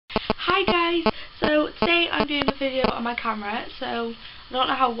Hi guys, so today I'm doing a video on my camera, so I don't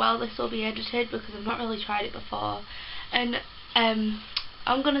know how well this will be edited because I've not really tried it before, and I'm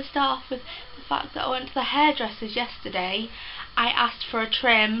going to start off with the fact that I went to the hairdressers yesterday. I asked for a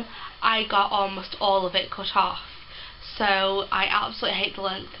trim, I got almost all of it cut off, so I absolutely hate the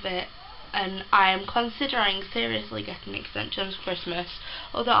length of it, and I am considering seriously getting extensions for Christmas,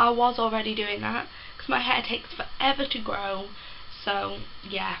 although I was already doing that because my hair takes forever to grow. So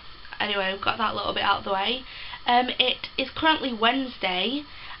yeah, anyway, we've got that little bit out of the way. It is currently Wednesday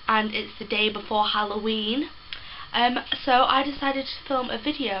and it's the day before Halloween, so I decided to film a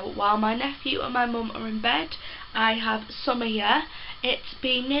video while my nephew and my mum are in bed. I have Summer here. It's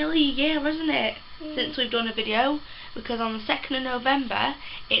been nearly a year, isn't it, since we've done a video, because on the 2nd of November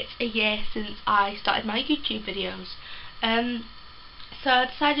it's a year since I started my YouTube videos. So I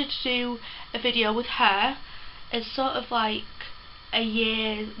decided to do a video with her as sort of like a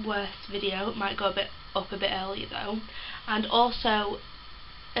year's worth video. It might go up a bit earlier though, and also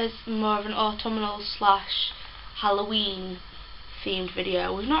as more of an autumnal slash Halloween themed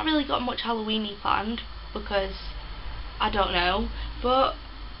video. We've not really got much Halloweeny planned because I don't know, but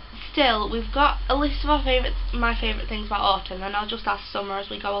still we've got a list of my favourite things about autumn, and I'll just ask Summer as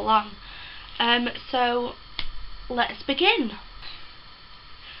we go along. So let's begin.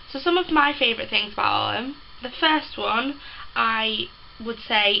 So some of my favourite things about autumn. The first one I would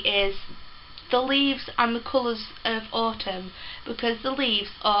say is the leaves and the colours of autumn, because the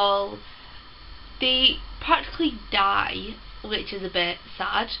leaves they practically die, which is a bit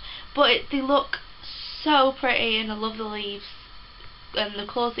sad, but they look so pretty, and I love the leaves and the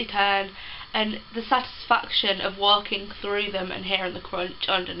colours they turn, and the satisfaction of walking through them and hearing the crunch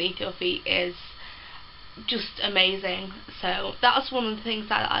underneath your feet is just amazing. So that's one of the things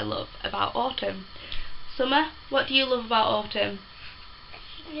that I love about autumn. Summer, what do you love about autumn?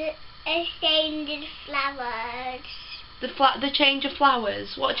 The changing flowers. The change of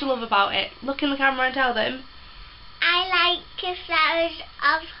flowers. What do you love about it? Look in the camera and tell them. I like the flowers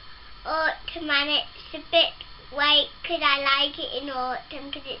of autumn, and it's a bit white because I like it in autumn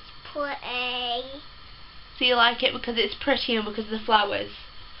because it's pretty. So you like it because it's pretty and because of the flowers?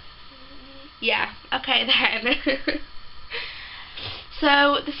 Yeah, okay then.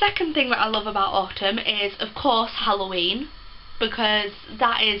 So the second thing that I love about autumn is of course Halloween, because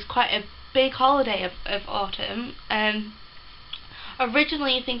that is quite a big holiday of autumn.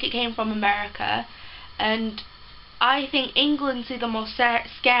 Originally I think it came from America, and I think England see the more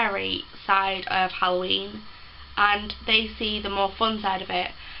scary side of Halloween and they see the more fun side of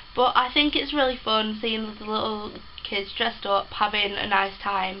it, but I think it's really fun seeing the little kids dressed up having a nice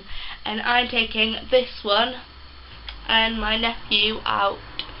time, and I'm taking this one and my nephew out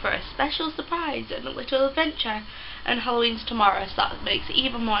for a special surprise and a little adventure, and Halloween's tomorrow, so that makes it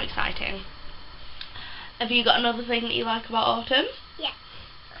even more exciting. Have you got another thing that you like about autumn? Yeah.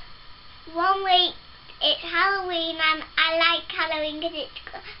 1 week it's Halloween, and I like Halloween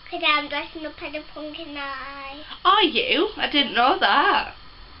because I'm dressing up as a pumpkin eye. Are you? I didn't know that.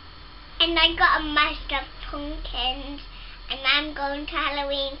 And I got a mask of pumpkins, and I'm going to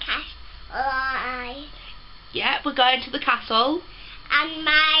Halloween castle. Yeah, we're going to the castle. And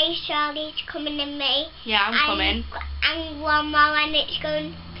my Charlie's coming in me. Yeah, I'm coming. And one more, and it's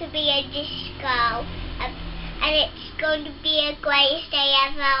going to be a disco. And it's going to be a greatest day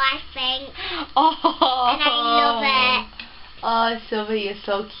ever, I think. Oh! And I love it. Oh, Sylvia, you're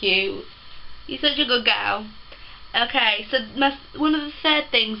so cute. You're such a good girl. Okay, so one of the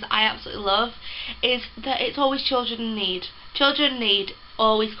third things I absolutely love is that it's always children in need. Children in need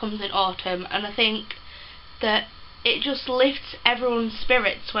always comes in autumn, and I think that it just lifts everyone's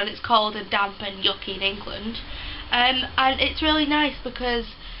spirits when it's cold and damp and yucky in England. And it's really nice because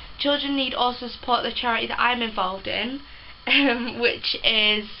Children in Need also support the charity that I'm involved in, which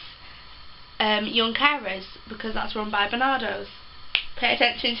is Young Carers, because that's run by Bernardo's. Pay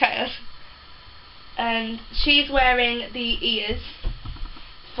attention, child. And she's wearing the ears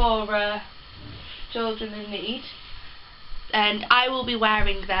for Children in Need, and I will be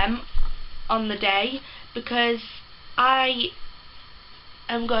wearing them on the day because I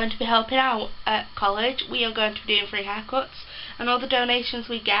am going to be helping out at college. We are going to be doing free haircuts, and all the donations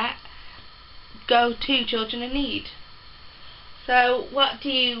we get go to Children in Need. So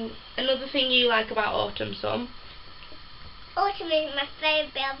another thing you like about autumn, Sam? Autumn is my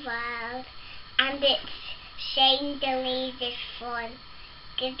favourite world, and it's seeing the leaves is fun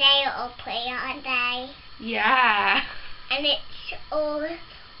because they are all pretty, aren't they? Yeah. And it's all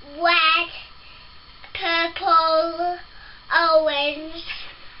red, purple, orange,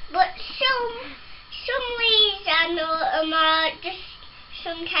 but some leaves are just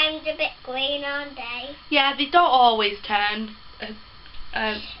sometimes a bit green, aren't they? Yeah, they don't always turn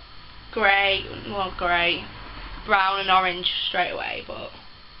grey, well, grey, brown and orange straight away, but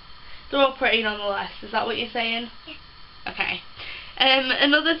they're all pretty nonetheless. Is that what you're saying? Yeah. Okay.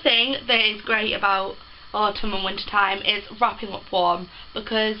 Another thing that is great about autumn and winter time is wrapping up warm,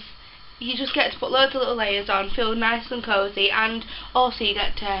 because you just get to put loads of little layers on, feel nice and cosy, and also you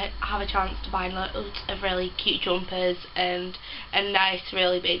get to have a chance to buy loads of really cute jumpers and a nice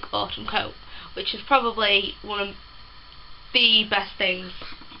really big autumn coat, which is probably one of the best things.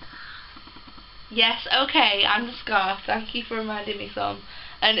 Yes, okay, and a scarf, thank you for reminding me some.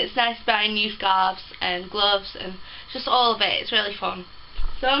 And it's nice buying new scarves and gloves and just all of it, it's really fun.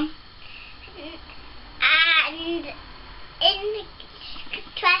 Some? And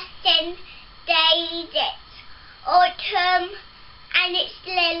interesting days, it's autumn and it's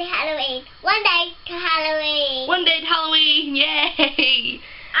nearly Halloween. One day to Halloween. One day to Halloween, yay!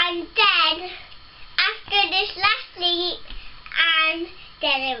 And then, after this last week, and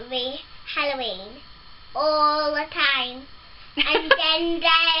then it'll be Halloween all the time. And then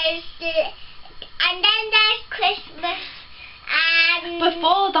there's Christmas, and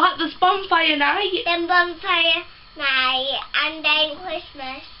before that there's bonfire night. Then bonfire night, and then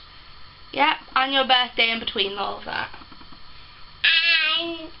Christmas. Yep, and your birthday in between all of that.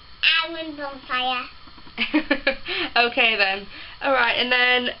 And bonfire. Okay then. Alright, and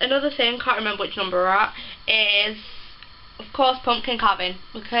then another thing, can't remember which number we're at, is of course pumpkin carving,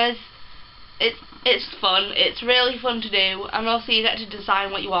 because it's fun, it's really fun to do, and also you get to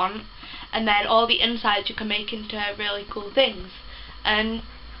design what you want, and then all the insides you can make into really cool things, and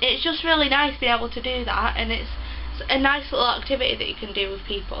it's just really nice being able to do that, and it's a nice little activity that you can do with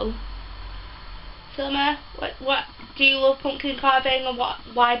people. Summer, what do you love pumpkin carving, and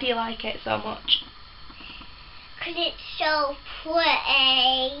why do you like it so much? Because it's so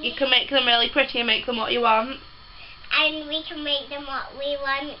pretty. You can make them really pretty and make them what you want. And we can make them what we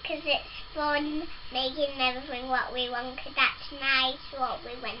want, because it's fun making everything what we want, because that's nice what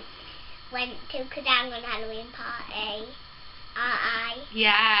we went to, because I'm on a Halloween party, aren't I?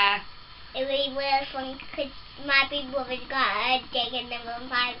 Yeah. It was really fun, because my big brother's got a dig in the room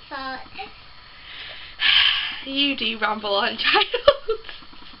by thought. You do ramble on, child.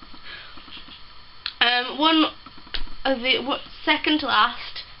 One of the second to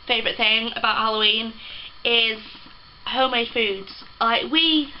last favourite thing about Halloween is homemade foods. Like,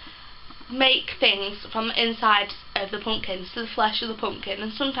 we make things from the insides of the pumpkins to the flesh of the pumpkin,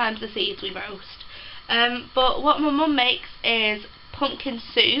 and sometimes the seeds we roast. But what my mum makes is pumpkin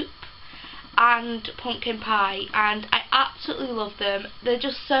soup and pumpkin pie, and I absolutely love them. They're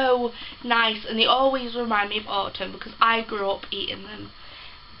just so nice, and they always remind me of autumn, because I grew up eating them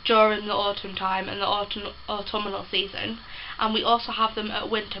during the autumn time and the autumnal season, and we also have them at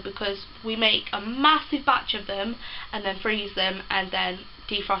winter, because we make a massive batch of them and then freeze them and then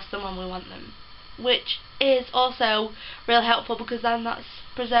defrost them when we want them, which is also really helpful, because then that's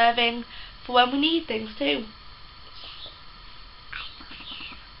preserving for when we need things too.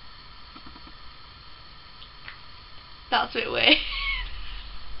 That's a bit weird.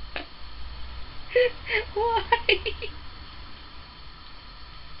 Why?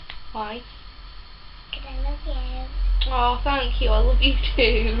 Why? Because I love you. Oh, thank you. I love you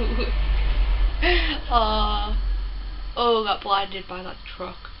too. Oh, got blinded by that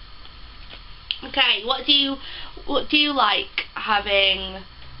truck. Okay, what do you like having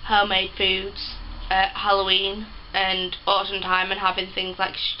homemade foods at Halloween and autumn time, and having things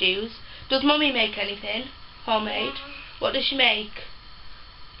like stews? Does Mummy make anything homemade? Yeah. What does she make?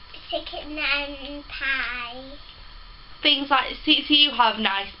 Chicken and pie. Things like, so you have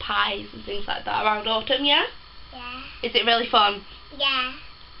nice pies and things like that around autumn, yeah? Yeah. Is it really fun? Yeah.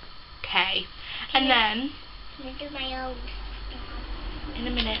 Okay. And then, Can I do my own stuff? in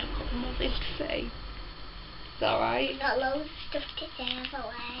a minute, I've got more things to say. Is that alright? I've got loads of stuff to say, haven't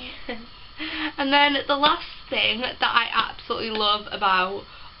I? And then the last thing that I absolutely love about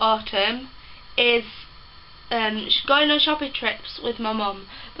autumn is going on shopping trips with my mum,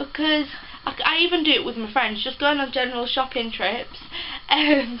 because I even do it with my friends, just going on general shopping trips,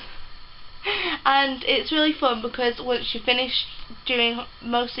 and it's really fun, because once you finish doing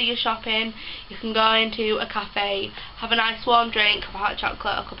most of your shopping, you can go into a cafe, have a nice warm drink, have a hot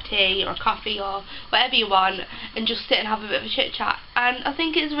chocolate, a cup of tea or a coffee or whatever you want, and just sit and have a bit of a chit chat. And I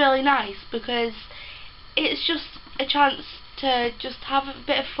think it's really nice, because it's just a chance to just have a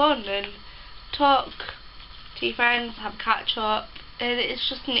bit of fun and talk to your friends, have a catch up, and it's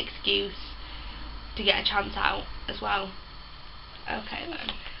just an excuse to get a chance out as well. Okay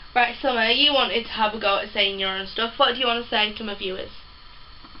then. Right, Summer, you wanted to have a go at saying your own stuff. What do you want to say to my viewers?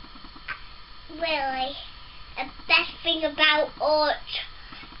 really, the best thing about art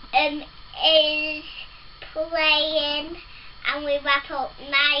is playing, and we wrap up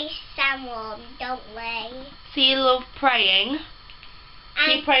nice and warm, don't we? So you love praying?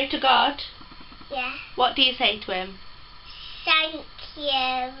 Do you pray to God? Yeah. What do you say to him? Thank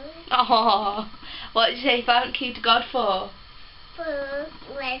you. Oh, what do you say thank you to God for? For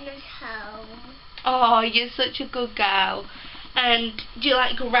letting us home. Oh, you're such a good girl. And do you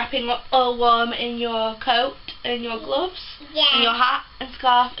like wrapping up all warm in your coat and your gloves? Yeah. And your hat and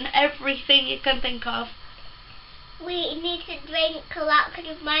scarf and everything you can think of? We need to drink a lot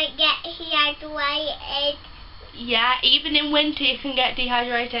because we might get dehydrated. Yeah, even in winter you can get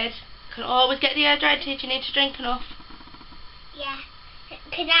dehydrated. You can always get dehydrated, you need to drink enough. Yeah.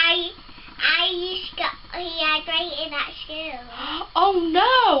 Because I used to get dehydrated at school. Oh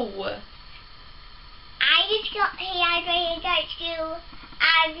no! I used to get dehydrated at school,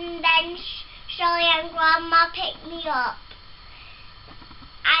 and then Shelly and Grandma picked me up.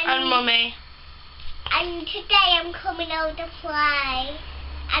 And Mummy. And today I'm coming over to play,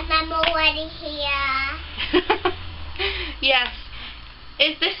 and I'm already here. Yes.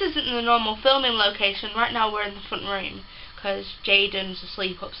 If this isn't the normal filming location, right now we're in the front room because Jaden's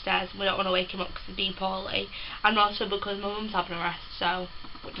asleep upstairs and we don't want to wake him up because he's been poorly, and also because my mum's having a rest, so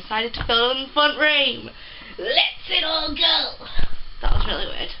we decided to film in the front room. Let's it all go! That was really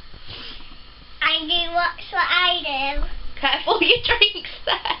weird. I do what's what I do. Careful your drinks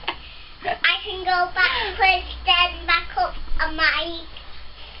there. I can go backwards, then back up on my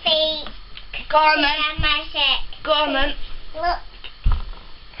feet. Go on then. And my sit. Go on then. Look.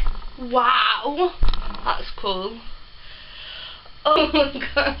 Wow. That's cool. Oh my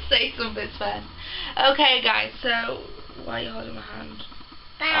god, say something, Sven. Okay guys, so why are you holding my hand?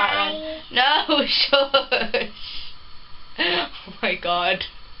 Bye. Right, no, shush. Oh my god.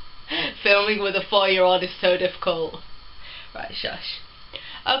 Filming with a 4-year-old is so difficult. Right, shush.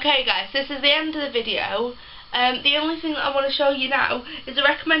 Okay guys, this is the end of the video. The only thing that I want to show you now is a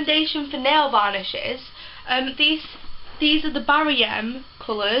recommendation for nail varnishes. These are the Barry M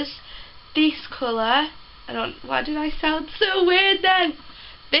colours. This colour, why did I sound so weird then?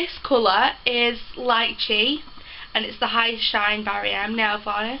 This colour is lychee, and it's the High Shine Barry M nail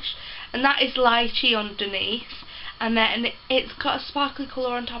varnish, and that is lychee underneath, and then it's got a sparkly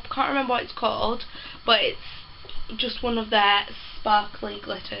colour on top. I can't remember what it's called, but it's just one of their sparkly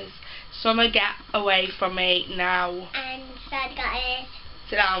glitters. So I'm gonna get away from me now. And Dad got it.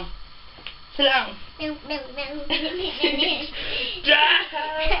 Sit down. Sit down. No, no, no.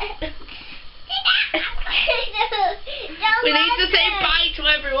 We need to say bye to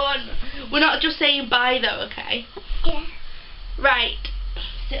everyone. We're not just saying bye though, okay? Yeah. Right.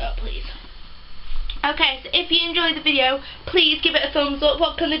 Sit up, please. Okay, so if you enjoyed the video, please give it a thumbs up.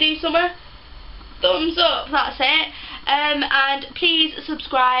 What can they do, Summer? Thumbs up, that's it. And please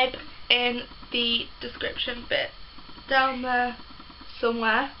subscribe in the description bit down there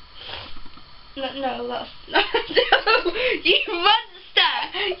somewhere. No, that's no, you monster!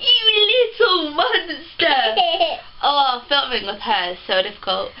 You little monster! Oh, filming with her is so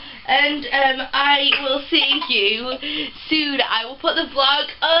difficult. And I will see you soon. I will put the vlog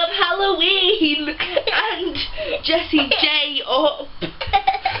of Halloween and Jessie J up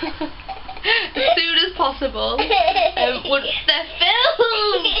as soon as possible. Once they're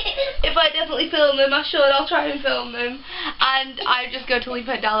filmed, if I definitely film them, I should. I'll try and film them. And I'm just going to leave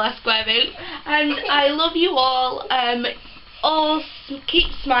her Dallas Square boot. And I love you all. All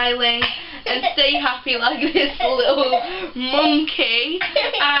keep smiling and stay happy like this little monkey.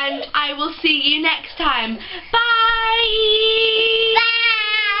 And I will see you next time. Bye. Bye.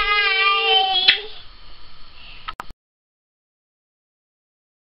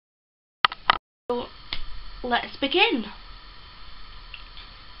 Let's begin.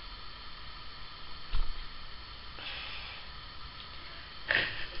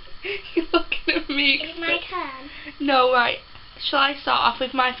 You're looking at me. It's my turn. No, right. Shall I start off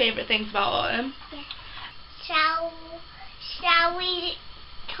with my favourite things about autumn? Yeah. Shall we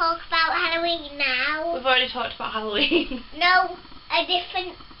talk about Halloween now? We've already talked about Halloween. No, a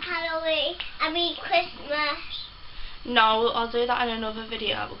different Halloween. I mean Christmas. No, I'll do that in another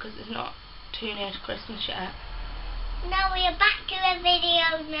video because it's not too near to Christmas yet. No, we're back to the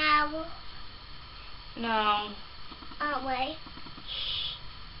video now. No. Aren't we?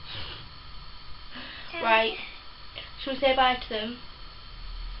 Right. Shall we say bye to them?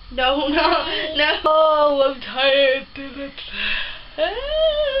 No, no. Oh, I'm tired.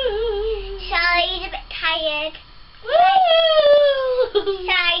 Charlie's a bit tired. Woo!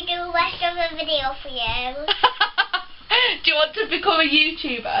 Shall I do the rest of the video for you? Do you want to become a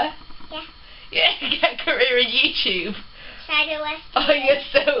YouTuber? Yeah. Yeah, get a career in YouTube. Shadow STD. Oh, you're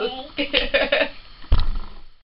so